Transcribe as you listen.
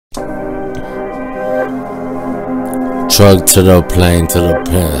Truck to the plane to the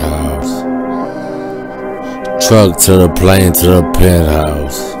penthouse. Truck to the plane to the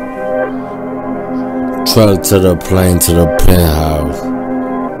penthouse. Truck to the plane to the penthouse.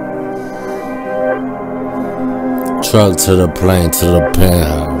 Truck to the plane to the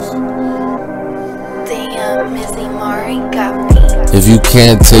penthouse. Damn, Missy Mari got me. If you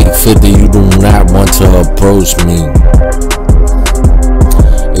can't take 50, you do not want to approach me.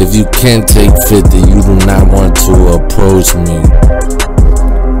 If you can't take 50, you do not want to approach me.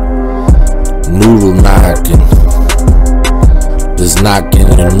 Noodle knocking. Just knocking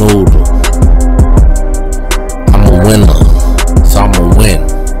the noodle. I'm a winner, so I'ma win.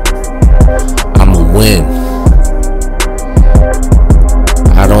 I'ma win.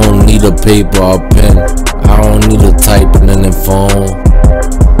 I don't need a paper or pen. I don't need a typing in the phone.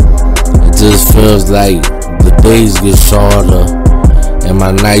 It just feels like the days get shorter and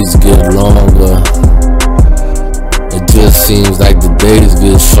my nights get longer. It just seems like the days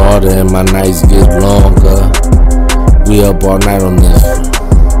get shorter and my nights get longer. We up all night on this one.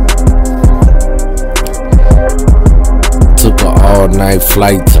 Took an all-night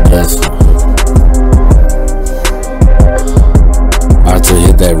flight to this one. About to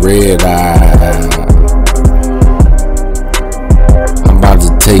hit that red eye. I'm about to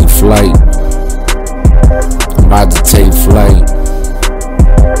take flight. I'm about to take flight.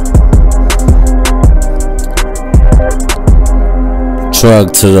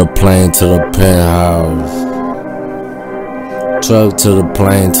 Truck to the plane to the penthouse. Truck to the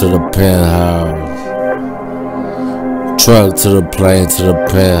plane to the penthouse. Truck to the plane to the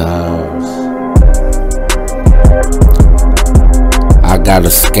penthouse. I got a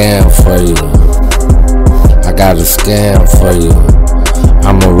scam for you. I got a scam for you.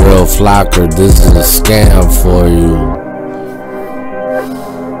 I'm a real flocker. This is a scam for you.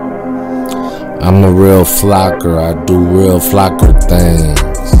 I'm a real flocker, I do real flocker things.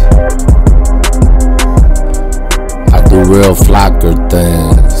 I do real flocker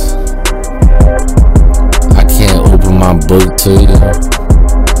things. I can't open my book to you,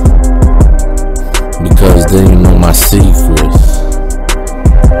 because then you know my secrets.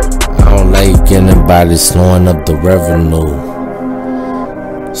 I don't like anybody slowing up the revenue.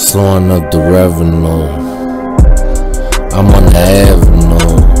 Slowing up the revenue. I'm on the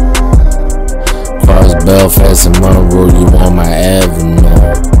avenue. Belfast and Monroe, you on my avenue.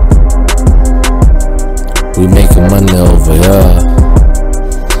 We making money over here.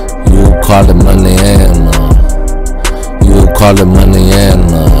 You call it money and you call it money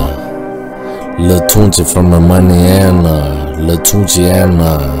and Litunechi from the money and Litunechi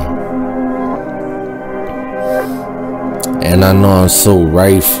and I know I'm so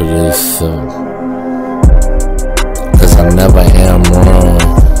right for this, cause I never am wrong.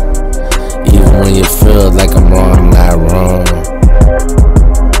 Even when you feel like I'm wrong, I'm not wrong.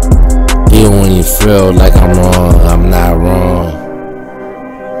 Even when you feel like I'm wrong, I'm not wrong.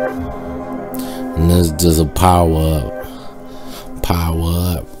 And this is just a power up.